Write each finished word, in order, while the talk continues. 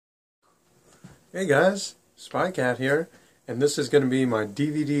Hey guys, SpyCat here, and this is going to be my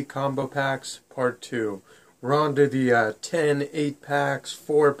DVD combo packs part 2. We're on to the 10 8-packs,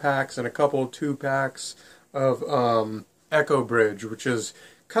 4-packs, and a couple 2-packs of Echo Bridge, which is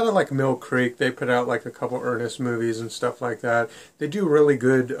kind of like Mill Creek. They put out like a couple Ernest movies and stuff like that. They do really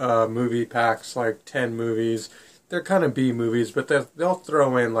good movie packs, like 10 movies. They're kind of B movies, but they'll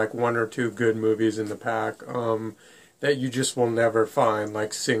throw in like 1 or 2 good movies in the pack. That you just will never find,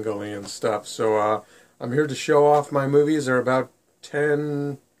 like singly and stuff. So I'm here to show off my movies. They're about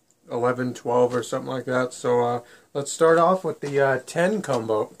 10, 11, 12 or something like that. So let's start off with the 10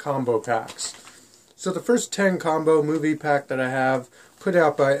 combo packs. So the first 10 combo movie pack that I have, put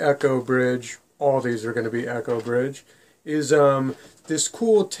out by Echo Bridge, all these are going to be Echo Bridge, is this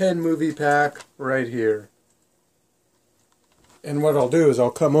cool 10 movie pack right here. And what I'll do is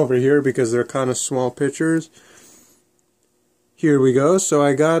I'll come over here because they're kind of small pictures. Here we go. So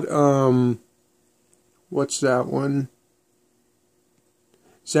I got, what's that one?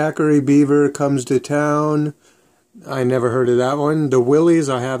 Zachary Beaver Comes to Town. I never heard of that one. The Willies,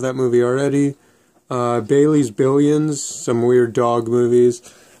 I have that movie already. Bailey's Billions, some weird dog movies.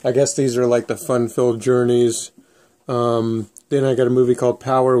 I guess these are like the fun-filled journeys. Then I got a movie called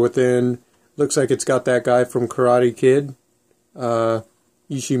Power Within. Looks like it's got that guy from Karate Kid.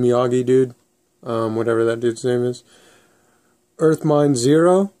 Ishi Miyagi dude. Whatever that dude's name is. Earthmine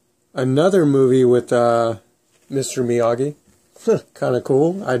Zero, another movie with Mr. Miyagi. Kind of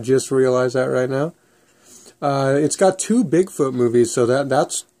cool. I just realized that right now. It's got 2 Bigfoot movies, so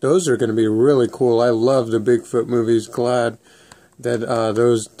those are going to be really cool. I love the Bigfoot movies. Glad that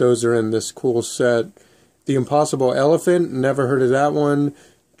those are in this cool set. The Impossible Elephant, never heard of that one.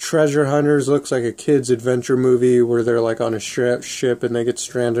 Treasure Hunters looks like a kid's adventure movie where they're like on a ship and they get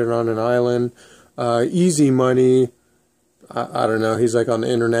stranded on an island. Easy Money. I don't know, he's like on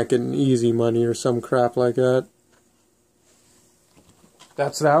the internet getting easy money or some crap like that.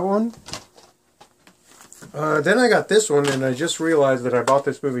 That's that one. Then I got this one, and I just realized that I bought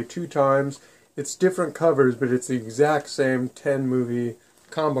this movie 2 times. It's different covers, but it's the exact same 10 movie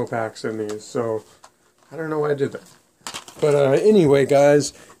combo packs in these, so I don't know why I did that. But anyway,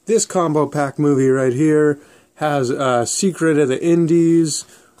 guys, this combo pack movie right here has Secret of the Indies,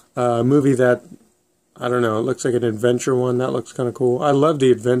 a movie that, I don't know, it looks like an adventure one. That looks kind of cool. I love the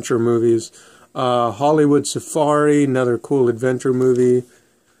adventure movies. Hollywood Safari, another cool adventure movie.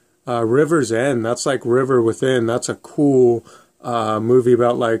 River's End, that's like River Within. That's a cool movie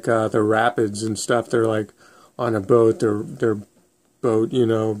about like the rapids and stuff. They're like on a boat. Their boat, you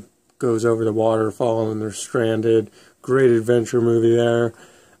know, goes over the waterfall and they're stranded. Great adventure movie there.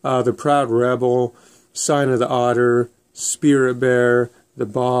 The Proud Rebel, Sign of the Otter, Spirit Bear, The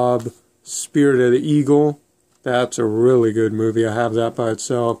Bob, Spirit of the Eagle. That's a really good movie. I have that by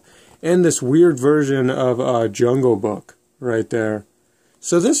itself. And this weird version of Jungle Book right there.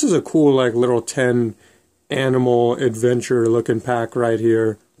 So this is a cool like little 10 animal adventure looking pack right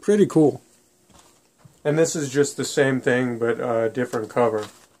here. Pretty cool. And this is just the same thing but different cover.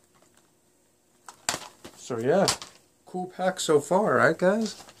 So yeah, cool pack so far, right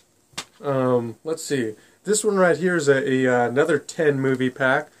guys? Let's see. This one right here is another 10 movie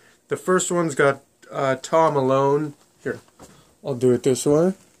pack. The first one's got Tom Alone. Here, I'll do it this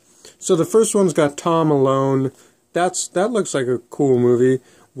way. So the first one's got Tom Alone. That looks like a cool movie.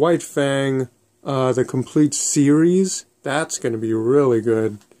 White Fang, the complete series. That's going to be really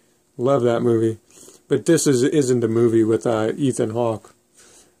good. Love that movie. But this isn't a movie with Ethan Hawke.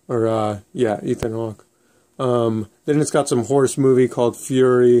 Or, yeah, Ethan Hawke. Then it's got some horse movie called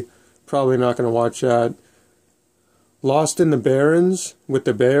Fury. Probably not going to watch that. Lost in the Barrens with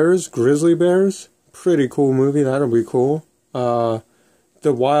the bears, grizzly bears. Pretty cool movie, that'll be cool. The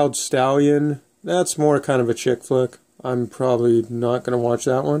Wild Stallion, that's more kind of a chick flick. I'm probably not going to watch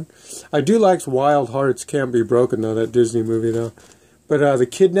that one. I do like Wild Hearts Can't Be Broken though, that Disney movie though. But The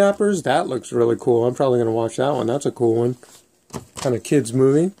Kidnappers, that looks really cool. I'm probably going to watch that one. That's a cool one. Kind of kids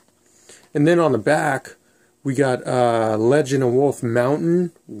movie. And then on the back, we got Legend of Wolf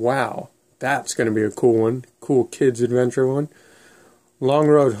Mountain. Wow. That's going to be a cool one. Cool kids adventure one. Long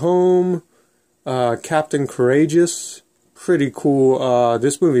Road Home. Captain Courageous. Pretty cool.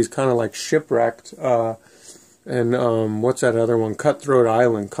 This movie's kind of like Shipwrecked. And what's that other one? Cutthroat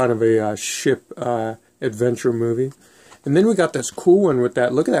Island. Kind of a ship adventure movie. And then we got this cool one with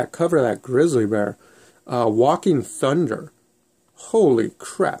that. Look at that cover of that grizzly bear. Walking Thunder. Holy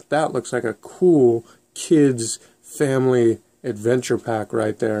crap. That looks like a cool kids family adventure pack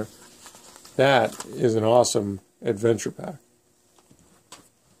right there. That is an awesome adventure pack.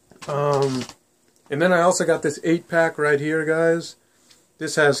 And then I also got this 8-pack right here, guys.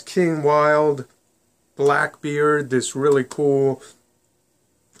 This has King Wild, Blackbeard, this really cool,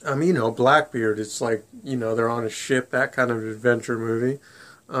 you know, Blackbeard, it's like, you know, they're on a ship, that kind of adventure movie.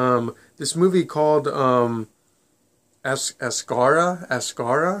 This movie called Askara?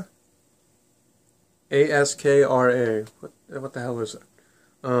 Askra. What the hell is it?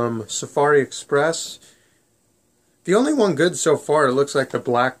 Safari Express. The only one good so far, it looks like the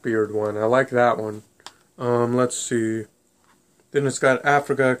Blackbeard one. I like that one. Let's see. Then it's got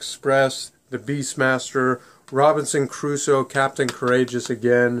Africa Express, The Beastmaster, Robinson Crusoe, Captain Courageous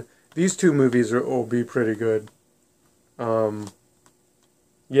again. These two movies will be pretty good.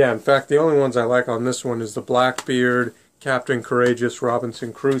 Yeah, in fact, the only ones I like on this one is The Blackbeard, Captain Courageous,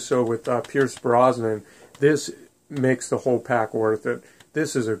 Robinson Crusoe with Pierce Brosnan. This makes the whole pack worth it.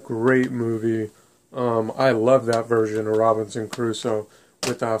 This is a great movie. I love that version of Robinson Crusoe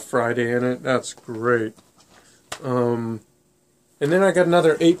with Friday in it. That's great. And then I got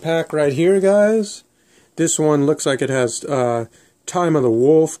another 8-pack right here, guys. This one looks like it has Time of the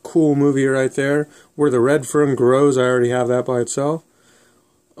Wolf. Cool movie right there. Where the Red Fern Grows. I already have that by itself.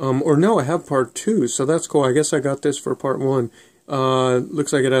 Or no, I have part 2, so that's cool. I guess I got this for part 1.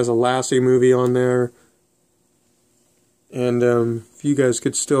 Looks like it has a Lassie movie on there. And if you guys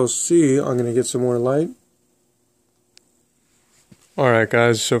could still see, I'm going to get some more light. Alright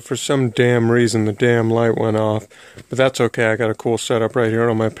guys, so for some damn reason the damn light went off. But that's okay, I got a cool setup right here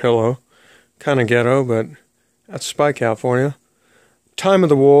on my pillow. Kinda ghetto, but that's Spy Cat for you. Time of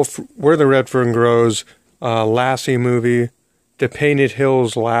the Wolf, Where the Red Fern Grows, Lassie movie, The Painted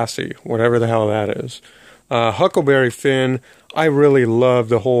Hills Lassie, whatever the hell that is. Huckleberry Finn, I really love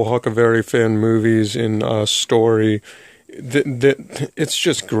the whole Huckleberry Finn movies in story. It's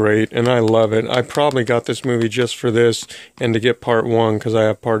just great, and I love it. I probably got this movie just for this and to get part 1 because I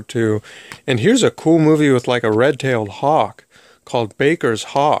have part 2. And here's a cool movie with like a red-tailed hawk called Baker's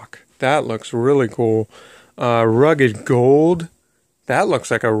Hawk. That looks really cool. Rugged Gold. That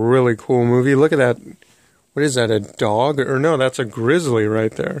looks like a really cool movie. Look at that. What is that, a dog? Or no, that's a grizzly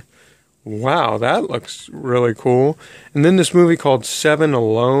right there. Wow, that looks really cool. And then this movie called Seven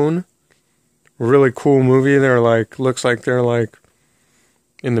Alone. Really cool movie. They're like, looks like they're like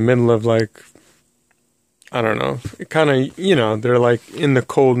in the middle of like, I don't know, kind of, you know, they're like in the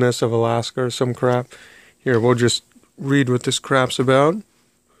coldness of Alaska or some crap. Here, we'll just read what this crap's about.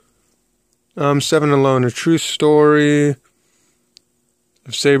 Seven Alone, a true story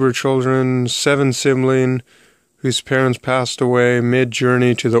of Saber children, 7 sibling whose parents passed away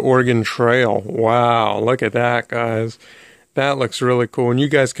mid-journey to the Oregon Trail. Wow, look at that, guys. That looks really cool. And you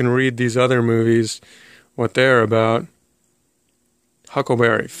guys can read these other movies, what they're about.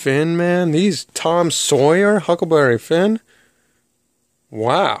 Huckleberry Finn, man. These Tom Sawyer, Huckleberry Finn.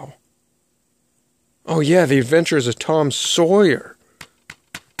 Wow. Oh, yeah, The Adventures of Tom Sawyer.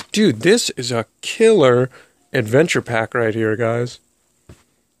 Dude, this is a killer adventure pack right here, guys.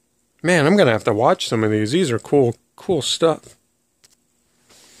 Man, I'm going to have to watch some of these. These are cool stuff.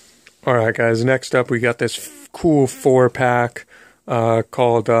 Alright, guys, next up we got this cool 4-pack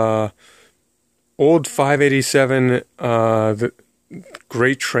called Old 587, The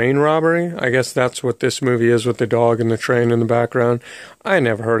Great Train Robbery. I guess that's what this movie is with the dog and the train in the background. I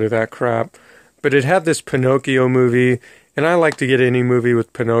never heard of that crap. But it had this Pinocchio movie, and I like to get any movie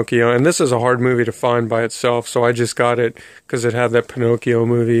with Pinocchio. And this is a hard movie to find by itself, so I just got it because it had that Pinocchio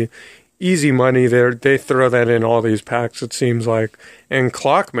movie. Easy money there. They throw that in all these packs, it seems like. And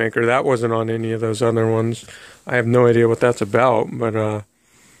Clockmaker, that wasn't on any of those other ones. I have no idea what that's about, but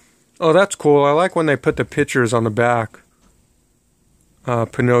oh, that's cool. I like when they put the pictures on the back.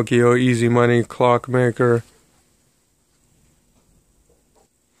 Pinocchio, Easy Money, Clockmaker.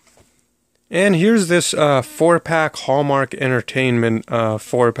 And here's this 4-pack Hallmark Entertainment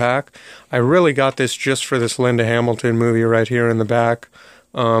 4-pack. I really got this just for this Linda Hamilton movie right here in the back.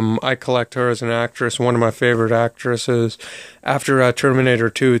 I collect her as an actress, one of my favorite actresses. After Terminator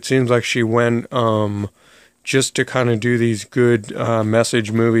 2, it seems like she went just to kind of do these good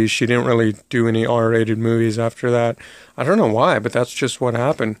message movies. She didn't really do any R-rated movies after that. I don't know why, but that's just what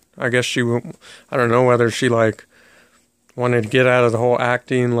happened. I guess she, I don't know whether she like wanted to get out of the whole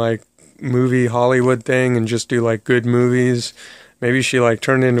acting like movie Hollywood thing and just do like good movies. Maybe she like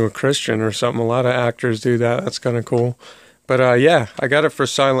turned into a Christian or something. A lot of actors do that. That's kind of cool. But yeah, I got it for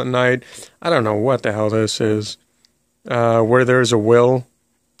Silent Night. I don't know what the hell this is. Where There's a Will.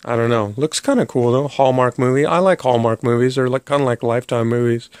 I don't know. Looks kind of cool though. Hallmark movie. I like Hallmark movies. They're like kind of like Lifetime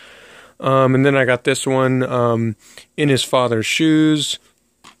movies. And then I got this one, In His Father's Shoes.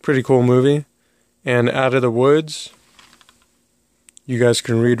 Pretty cool movie. And Out of the Woods. You guys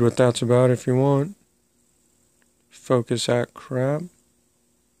can read what that's about if you want. Focus that crap.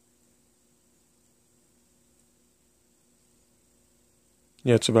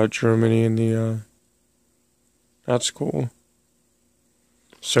 Yeah, it's about Germany and the, that's cool.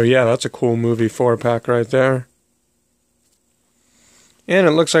 So yeah, that's a cool movie 4-pack right there. And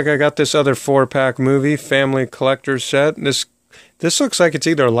it looks like I got this other 4-pack movie, Family Collector's Set. This looks like it's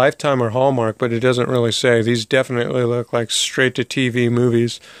either Lifetime or Hallmark, but it doesn't really say. These definitely look like straight-to-TV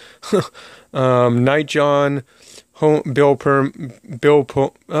movies. Nightjohn,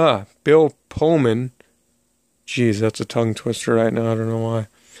 Bill Pullman. Jeez, that's a tongue twister right now. I don't know why.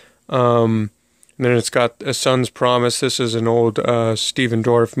 And then it's got A Son's Promise. This is an old Stephen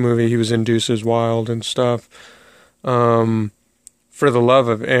Dorff movie. He was in Deuces Wild and stuff. For the Love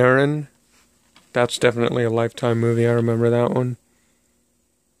of Aaron. That's definitely a Lifetime movie. I remember that one.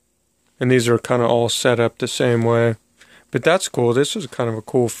 And these are kind of all set up the same way. But that's cool. This is kind of a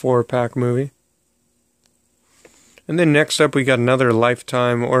cool 4-pack movie. And then next up we got another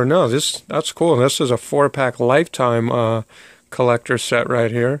Lifetime, or no, that's cool. This is a 4-pack Lifetime collector set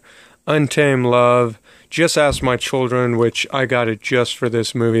right here. Untamed Love, Just Ask My Children, which I got it just for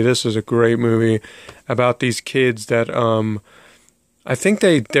this movie. This is a great movie about these kids that I think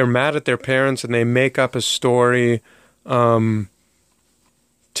they're mad at their parents and they make up a story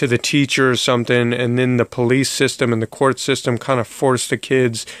to the teacher or something, and then the police system and the court system kind of force the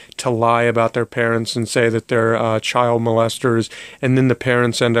kids to lie about their parents and say that they're child molesters, and then the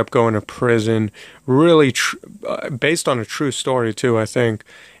parents end up going to prison. Really based on a true story too, I think,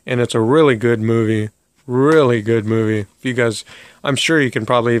 and it's a really good movie. Really good movie. If you guys, I'm sure you can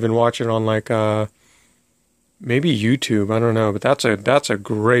probably even watch it on like maybe YouTube. I don't know, but that's a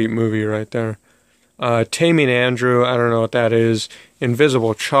great movie right there. Taming Andrew, I don't know what that is.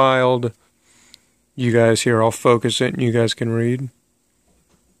 Invisible Child. You guys here, I'll focus it and you guys can read.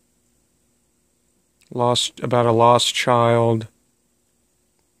 About a lost child.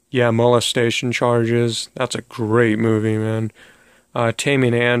 Yeah, molestation charges. That's a great movie, man.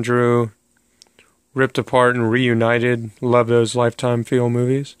 Taming Andrew. Ripped Apart and Reunited. Love those Lifetime feel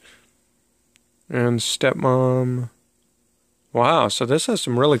movies. And Stepmom. Wow, so this has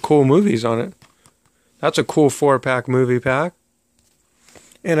some really cool movies on it. That's a cool 4-pack movie pack.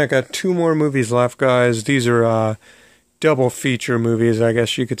 And I got 2 more movies left, guys. These are double feature movies, I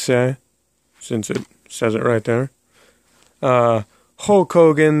guess you could say, since it says it right there. Hulk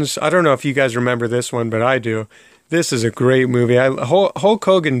Hogan's, I don't know if you guys remember this one, but I do. This is a great movie. Hulk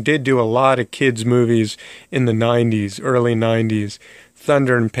Hogan did do a lot of kids' movies in the 90s, early 90s.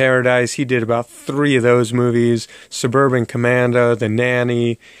 Thunder in Paradise, he did about 3 of those movies. Suburban Commando, The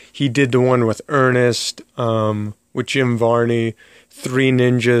Nanny. He did the one with Ernest, with Jim Varney. 3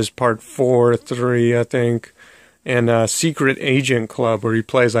 Ninjas, Part 4, 3, I think. And Secret Agent Club, where he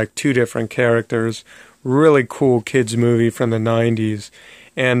plays like 2 different characters. Really cool kids movie from the 90s.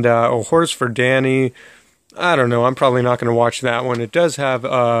 And A Horse for Danny, I don't know, I'm probably not going to watch that one. It does have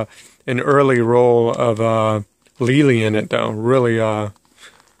an early role of Lily in it, though. Really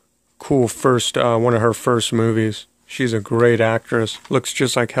cool first, one of her first movies. She's a great actress. Looks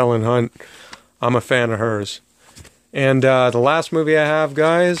just like Helen Hunt. I'm a fan of hers. And the last movie I have,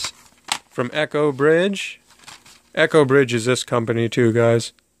 guys, from Echo Bridge. Echo Bridge is this company too,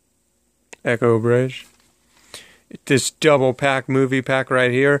 guys. Echo Bridge. This double pack movie pack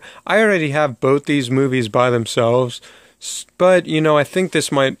right here. I already have both these movies by themselves. But, you know, I think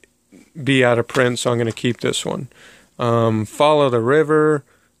this might be out of print, so I'm going to keep this one. Follow the River,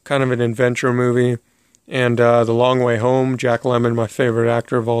 kind of an adventure movie. And The Long Way Home, Jack Lemmon, my favorite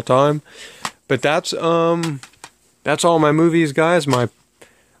actor of all time. But that's all my movies, guys. My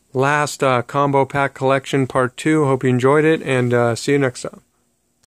last combo pack collection, part 2. Hope you enjoyed it, and see you next time.